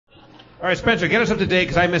All right, Spencer, get us up to date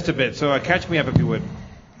because I missed a bit. So catch me up if you would.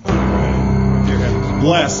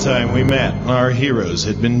 Last time we met, our heroes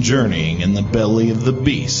had been journeying in the belly of the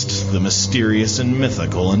beast, the mysterious and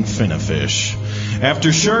mythical Infinifish. After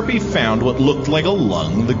Sharpie found what looked like a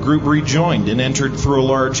lung, the group rejoined and entered through a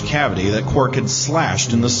large cavity that Quark had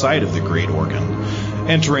slashed in the side of the great organ.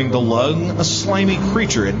 Entering the lung, a slimy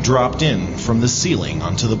creature had dropped in from the ceiling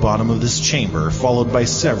onto the bottom of this chamber, followed by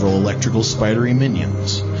several electrical spidery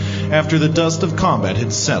minions. After the dust of combat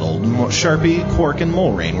had settled, Sharpie, Quark, and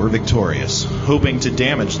Mulrain were victorious. Hoping to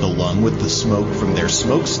damage the lung with the smoke from their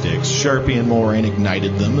smoke sticks, Sharpie and Mulrain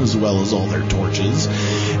ignited them as well as all their torches.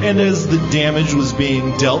 And as the damage was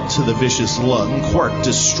being dealt to the vicious lung, Quark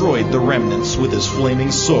destroyed the remnants with his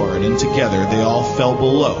flaming sword, and together they all fell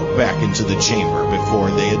below, back into the chamber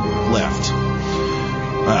before they had left.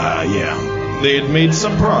 They had made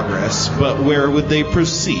some progress, but where would they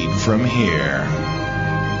proceed from here?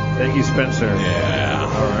 Thank you, Spencer. Yeah.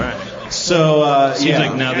 All right. So, Seems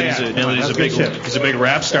like now that he's a big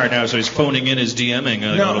rap star now, so he's phoning in his DMing.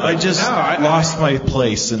 I lost my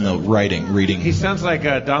place in the reading. He sounds like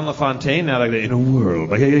Don LaFontaine now, like in a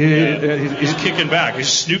world. Like, he's kicking back. He's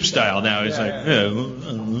Snoop style now. He's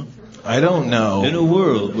I don't know. In a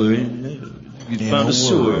world where you found a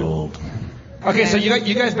sword. Okay, so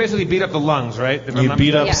you guys basically beat up the lungs, right? You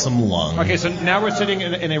beat up some lungs. Okay, so now we're sitting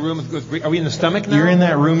in a room with... Are we in the stomach now? You're in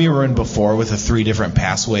that room you were in before with the 3 different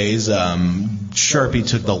pathways. Sharpie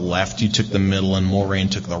took the left, you took the middle, and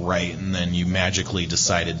Mulrain took the right, and then you magically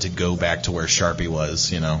decided to go back to where Sharpie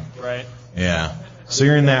was, Right. Yeah. So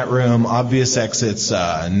you're in that room. Obvious exits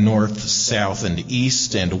north, south, and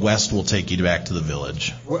east, and west will take you back to the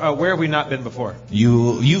village. Where have we not been before?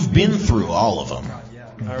 You've been through all of them.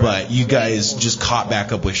 Right. But you guys just caught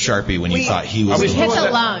back up with Sharpie when you thought he was... We hit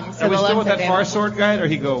the lungs. Are we still with that far sword guy, or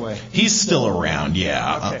did he go away? He's still around,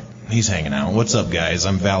 yeah. Okay. He's hanging out. What's up, guys?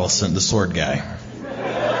 I'm Valicent, the sword guy.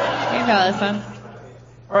 Hey, Valicent.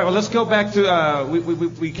 All right, well, let's go back to...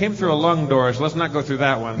 we came through a lung door, so let's not go through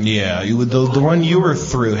that one. Yeah, the one you were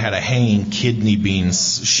through had a hanging kidney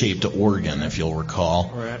beans-shaped organ, if you'll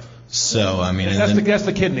recall. Right. So, I mean... That's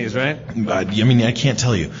the kidneys, right? I mean, I can't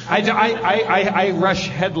tell you. I rush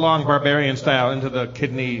headlong barbarian style into the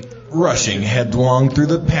kidney... Rushing headlong through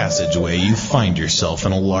the passageway, you find yourself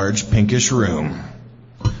in a large pinkish room,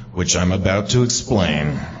 which I'm about to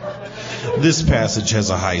explain. This passage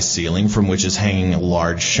has a high ceiling from which is hanging a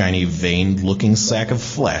large, shiny, veined-looking sack of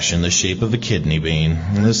flesh in the shape of a kidney bean.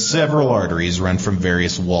 And several arteries run from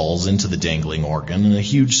various walls into the dangling organ, and a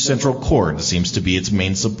huge central cord seems to be its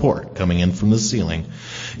main support, coming in from the ceiling.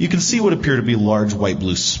 You can see what appear to be large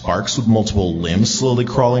white-blue sparks with multiple limbs slowly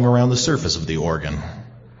crawling around the surface of the organ.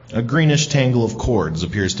 A greenish tangle of cords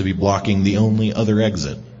appears to be blocking the only other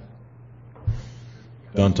exit.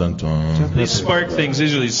 Dun, dun, dun. These spark things,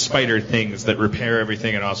 these are these spider things that repair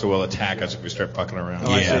everything and also will attack us if we start fucking around.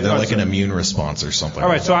 Yeah, they're like an immune response or something. All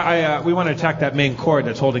right, so we want to attack that main cord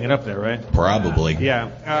that's holding it up there, right? Probably. Yeah.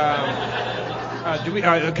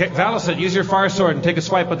 Okay, Valicent, use your far sword and take a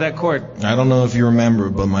swipe at that cord. I don't know if you remember,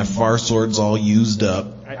 but my far sword's all used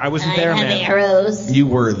up. I wasn't there, man. I have arrows. You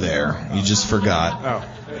were there. You just forgot. Oh.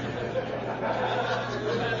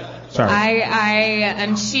 Sorry. I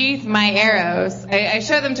unsheath my arrows. I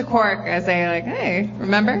show them to Quark as hey,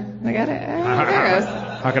 remember? I got it. I have arrows.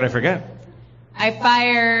 How could I forget? I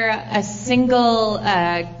fire a single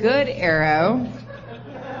good arrow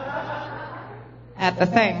at the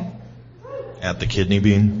thing. At the kidney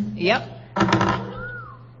bean? Yep.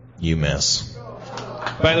 You miss.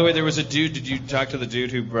 By the way, there was a dude. Did you talk to the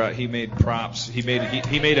dude who he made props? He made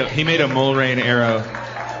a Mulrain arrow.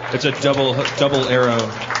 It's a double arrow.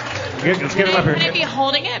 Let's get him up here. Can I be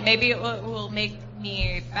holding it? Maybe it will make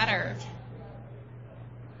me better.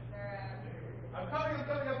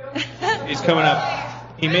 He's coming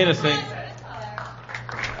up. He made a thing.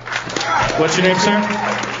 What's your name, sir?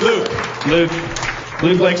 Luke.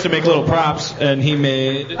 Luke likes to make little props, and he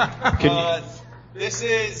made... This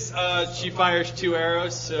is, she fires 2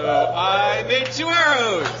 arrows, so I made 2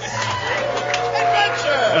 arrows!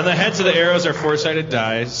 Adventure! And the heads of the arrows are 4-sided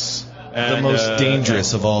dice. And, the most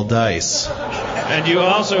dangerous of all dice. And you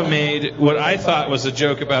also made what I thought was a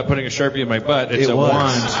joke about putting a Sharpie in my butt. It's a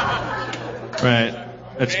wand. Right.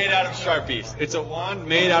 It's made out of Sharpies. It's a wand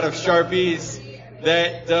made out of Sharpies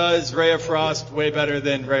that does Ray of Frost way better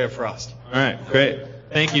than Ray of Frost. All right, great.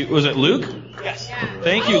 Thank you. Was it Luke? Yes.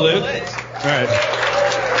 Thank you, Luke. All right.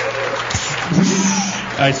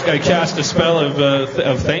 I cast a spell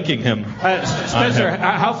of thanking him. Spencer,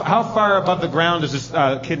 how far above the ground is this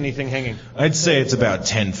kidney thing hanging? I'd say it's about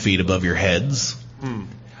 10 feet above your heads.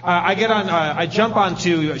 I jump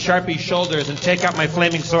onto Sharpie's shoulders and take out my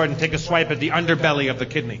flaming sword and take a swipe at the underbelly of the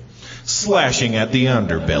kidney. Slashing at the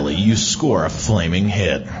underbelly, you score a flaming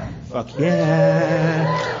hit. Fuck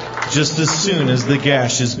yeah. Just as soon as the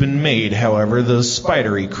gash has been made, however, those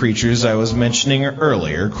spidery creatures I was mentioning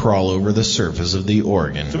earlier crawl over the surface of the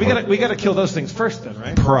organ. So we gotta kill those things first, then,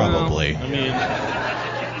 right? Probably. I mean,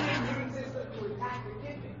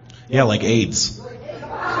 yeah, like AIDS.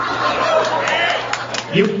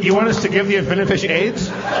 You want us to give the infinite fish AIDS?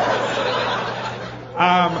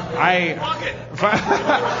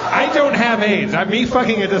 I don't have AIDS. Me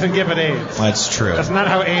fucking it doesn't give it AIDS. That's true. That's not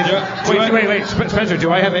how AIDS. Wait, Spencer,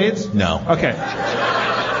 do I have AIDS? No. Okay.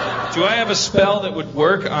 do I have a spell that would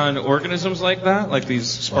work on organisms like that, like these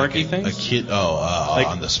sparky things? A kid?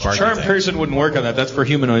 On the sparky Charm thing. person wouldn't work on that. That's for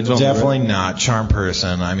humanoids only. Definitely right? not. Charm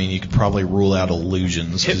person. I mean, you could probably rule out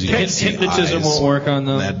illusions. Hypnotism won't work on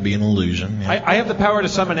them. That'd be an illusion. Yeah. I have the power to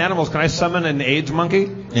summon animals. Can I summon an AIDS monkey?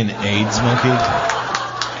 An AIDS monkey?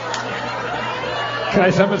 Can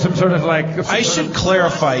I summon some sort of like... I should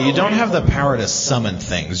clarify, you don't have the power to summon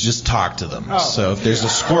things, just talk to them. Oh. So if there's a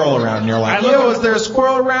squirrel around and you're like, yo, is there a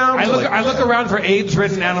squirrel around? I look around for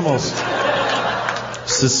AIDS-ridden animals.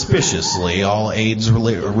 Suspiciously, all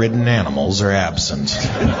AIDS-ridden animals are absent.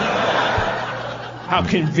 How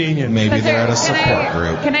convenient. Maybe they're at a support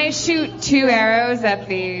group. Can I shoot 2 arrows at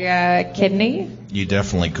the kidney? You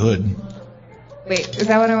definitely could. Wait, is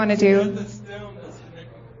that what I want to do?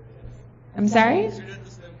 I'm sorry?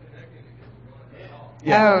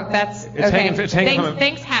 Yeah. Oh, that's It's okay. hanging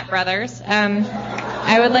Thanks, Hat Brothers.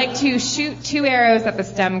 I would like to shoot 2 arrows at the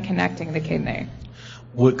stem connecting the kidney.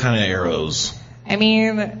 What kind of arrows? I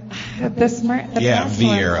mean, the V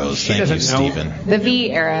arrows. Thank you, Stephen. The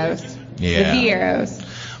V arrows. Yeah. The V arrows.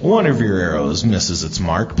 One of your arrows misses its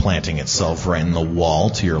mark, planting itself right in the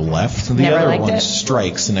wall to your left. The Never other liked one it.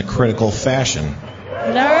 strikes in a critical fashion.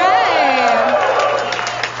 All right.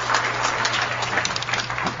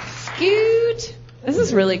 Scoot. This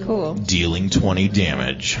is really cool. Dealing 20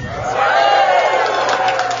 damage. All right.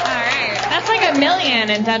 That's like $1 million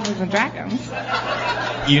in Dungeons and Dragons.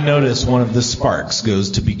 You notice one of the sparks goes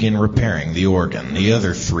to begin repairing the organ. The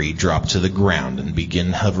other 3 drop to the ground and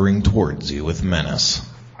begin hovering towards you with menace.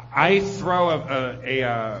 I throw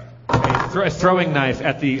a throwing knife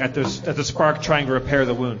at the spark trying to repair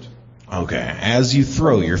the wound. Okay. As you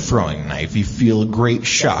throw your throwing knife, you feel a great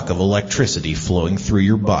shock of electricity flowing through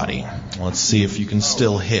your body. Let's see if you can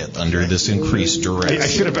still hit under this increased duress. I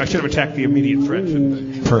should have attacked the immediate threat,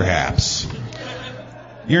 shouldn't I? Perhaps.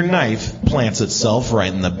 Your knife plants itself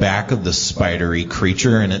right in the back of the spidery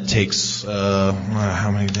creature, and it takes,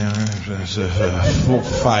 how many damage?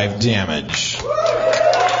 5 damage.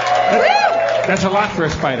 That's a lot for a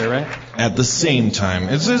spider, right? At the same time,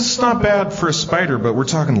 it's not bad for a spider, but we're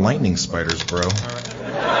talking lightning spiders, bro.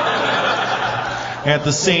 At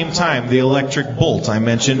the same time, the electric bolt I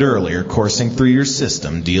mentioned earlier coursing through your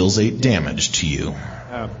system deals 8 damage to you.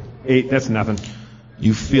 8, that's nothing.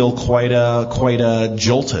 You feel quite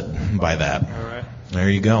jolted by that. All right. There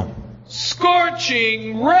you go.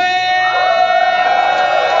 Scorching ray!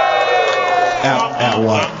 At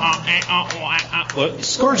what? What?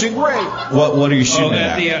 Scorching ray. What are you shooting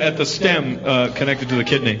at? At the stem connected to the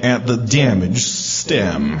kidney. At the damaged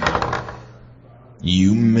stem.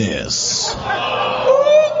 You miss.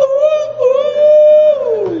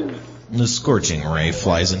 The scorching ray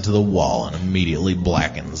flies into the wall and immediately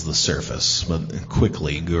blackens the surface, but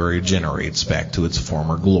quickly regenerates back to its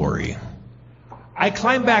former glory. I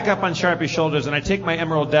climb back up on Sharpie's shoulders and I take my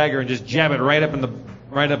emerald dagger and just jab it right up in the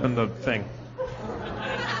thing.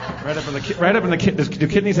 Right up in the kidneys. Do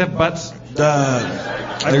kidneys have butts?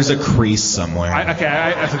 There's a crease somewhere.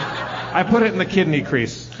 I put it in the kidney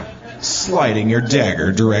crease. Sliding your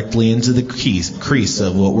dagger directly into the crease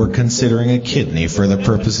of what we're considering a kidney for the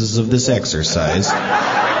purposes of this exercise.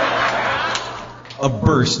 A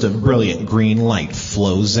burst of brilliant green light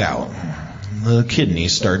flows out. The kidney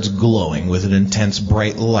starts glowing with an intense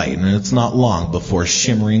bright light, and it's not long before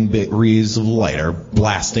shimmering rays of light are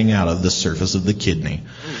blasting out of the surface of the kidney.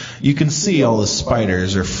 You can see all the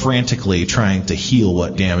spiders are frantically trying to heal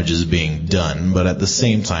what damage is being done, but at the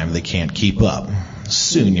same time they can't keep up.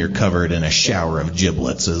 Soon you're covered in a shower of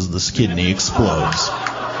giblets as the kidney explodes.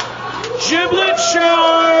 Giblet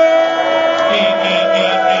shower!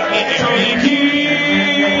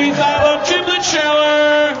 I love giblet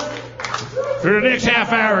shower! For the next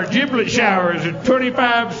half hour, giblet showers at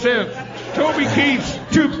 25 cents. Toby Keith's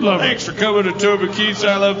Tooth Lover. Thanks for coming to Toby Keith's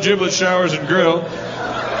I Love Giblet Showers and Grill.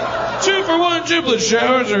 2-for-1 giblet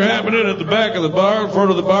showers are happening at the back of the bar, in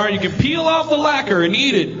front of the bar. You can peel off the lacquer and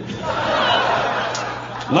eat it.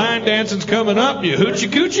 Line dancing's coming up. You hoochie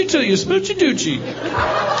coochie till you smoochy doochie.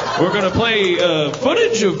 We're gonna play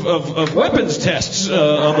footage of weapons tests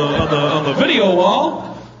on the video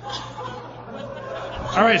wall.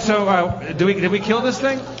 All right, so did we kill this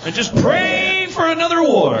thing? And just pray for another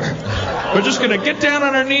war. We're just gonna get down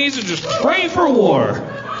on our knees and just pray for war.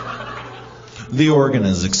 The organ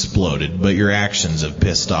has exploded, but your actions have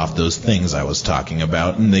pissed off those things I was talking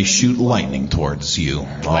about, and they shoot lightning towards you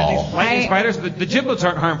all. Lightning spiders? The giblets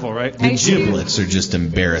aren't harmful, right? The giblets are just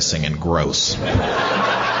embarrassing and gross.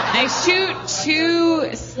 I shoot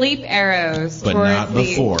 2 sleep arrows. But not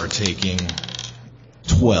before taking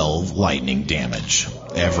 12 lightning damage.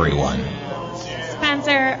 Everyone.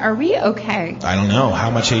 Spencer, are we okay? I don't know.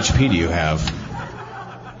 How much HP do you have?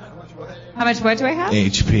 How much what do I have?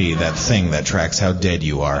 HP, that thing that tracks how dead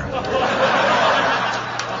you are.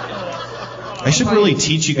 I should really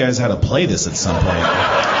teach you guys how to play this at some point.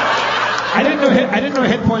 I didn't know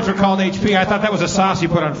hit points were called HP. I thought that was a sauce you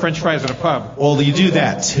put on French fries at a pub. Well, you do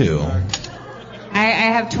that too. I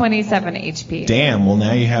have 27 HP. Damn, well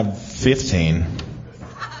now you have 15.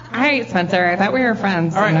 All right, Spencer, I thought we were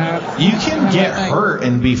friends. All right. You can get hurt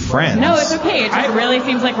and be friends. No, it's okay. It just really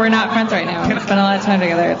seems like we're not friends right now. We spent a lot of time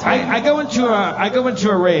together. It's fine. I go into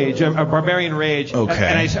a rage, a barbarian rage.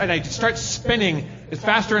 Okay. And I start spinning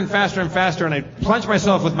faster and faster and faster, and I plunge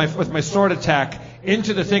myself with my sword attack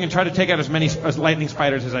into the thing and try to take out as many lightning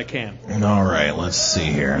spiders as I can. All right, let's see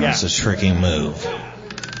here. Yeah. That's a tricky move.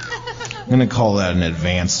 I'm going to call that an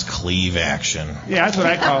advanced cleave action. Yeah, that's what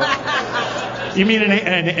I call it. You mean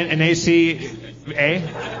an ACA?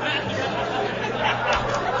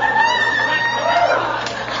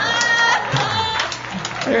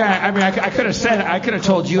 Yeah, I mean, I could have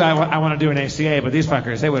told you I want to do an ACA, but these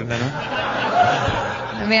fuckers, they wouldn't have known.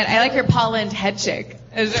 Oh, man, I like your Paulin head shake.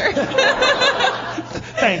 Is there?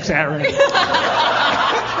 Thanks, Aaron.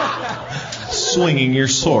 Swinging your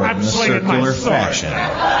sword in a circular fashion.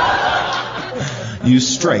 You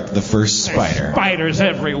strike the first spider. Spiders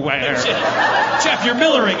everywhere. Jeff, you're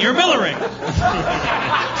millering.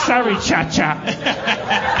 Sorry, Cha-Cha.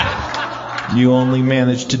 You only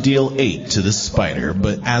managed to deal 8 to the spider,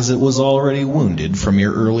 but as it was already wounded from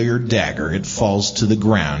your earlier dagger, it falls to the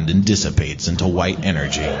ground and dissipates into white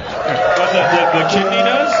energy. The kidney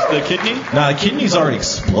does? The kidney? Nah, the kidney's already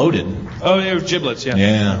exploded. Oh, they were giblets, yeah.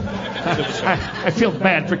 Yeah. I feel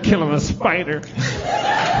bad for killing a spider.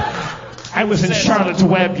 I was in Charlotte's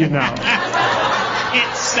Web, you know.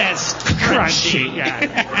 It says Crunchy. Yeah.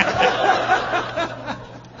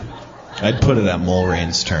 I'd put it at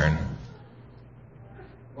Mulrain's turn.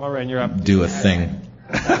 Mulrain, you're up. Do a thing.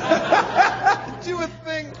 Do a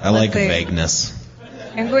thing. I like see. vagueness.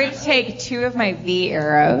 I'm going to take 2 of my V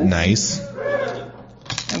arrows. Nice.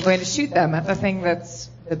 I'm going to shoot them at the thing that's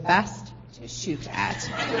the best to shoot at.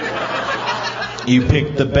 You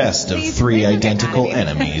picked the best of 3 identical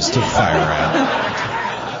enemies to fire at.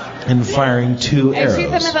 And firing 2 arrows. I shoot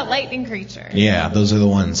them at a lightning creature. Yeah, those are the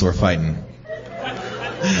ones we're fighting.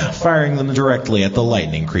 Firing them directly at the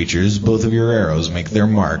lightning creatures, both of your arrows make their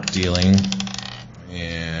mark, dealing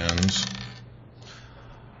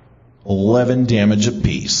 11 damage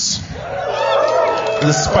apiece.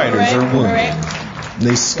 The spiders are wounded.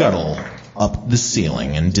 They scuttle up the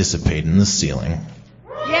ceiling and dissipate in the ceiling.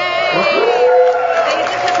 Yay! They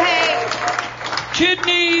dissipate.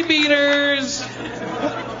 Kidney beaters.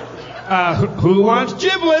 Who wants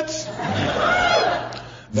giblets?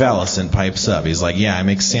 Valicent pipes up. He's like, yeah, I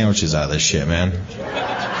make sandwiches out of this shit, man.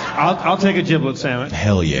 I'll take a giblet sandwich.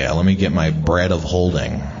 Hell yeah, let me get my bread of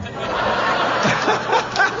holding.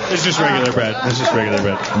 It's just regular bread.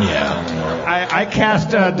 Yeah. I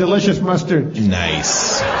cast delicious mustard.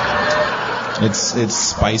 Nice.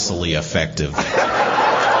 It's spicily effective. All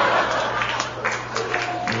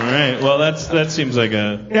right. Well, that seems like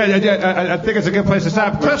a. Yeah. I think it's a good place to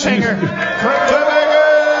stop. Cliffhanger.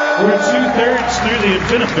 We're 2/3 through the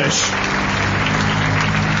Infinifish.